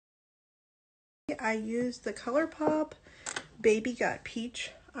I used the ColourPop Baby Got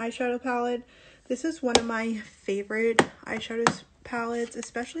Peach eyeshadow palette. This is one of my favorite eyeshadow palettes,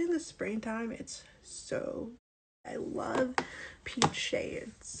 especially in the springtime. It's so, I love peach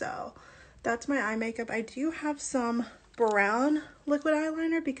shades. So that's my eye makeup. I do have some brown liquid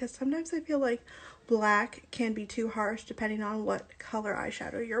eyeliner because sometimes I feel like black can be too harsh depending on what color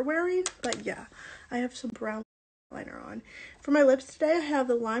eyeshadow you're wearing. But yeah, I have some brown eyeliner on. For my lips today, I have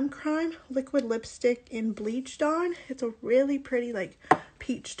the Lime Crime liquid lipstick in Bleached on. It's a really pretty like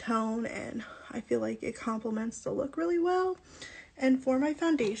peach tone, and I feel like it complements the look really well. And for my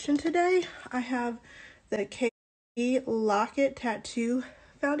foundation today, I have the K Lock-It Tattoo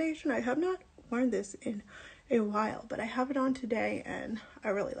foundation. I have not worn this in a while, but I have it on today and I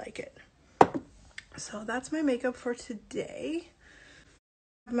really like it. So that's my makeup for today.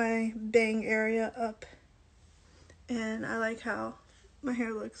 My bang area up, and I like how my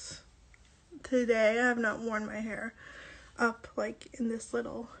hair looks today. I have not worn my hair up like in this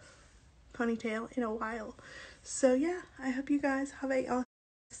little ponytail in a while. So yeah, I hope you guys have a awesome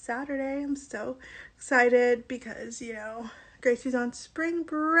Saturday. I'm so excited because, you know, Gracie's on spring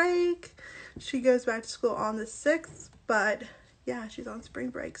break. She goes back to school on the 6th, but yeah, she's on spring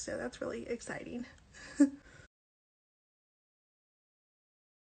break, so that's really exciting.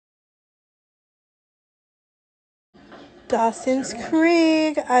 Dawson's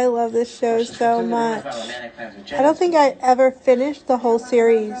Creek. I love this show so much. I don't think I ever finished the whole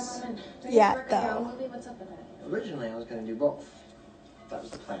series yet, though. Originally, I was going to do both. That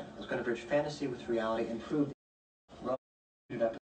was the plan. I was going to bridge fantasy with reality and prove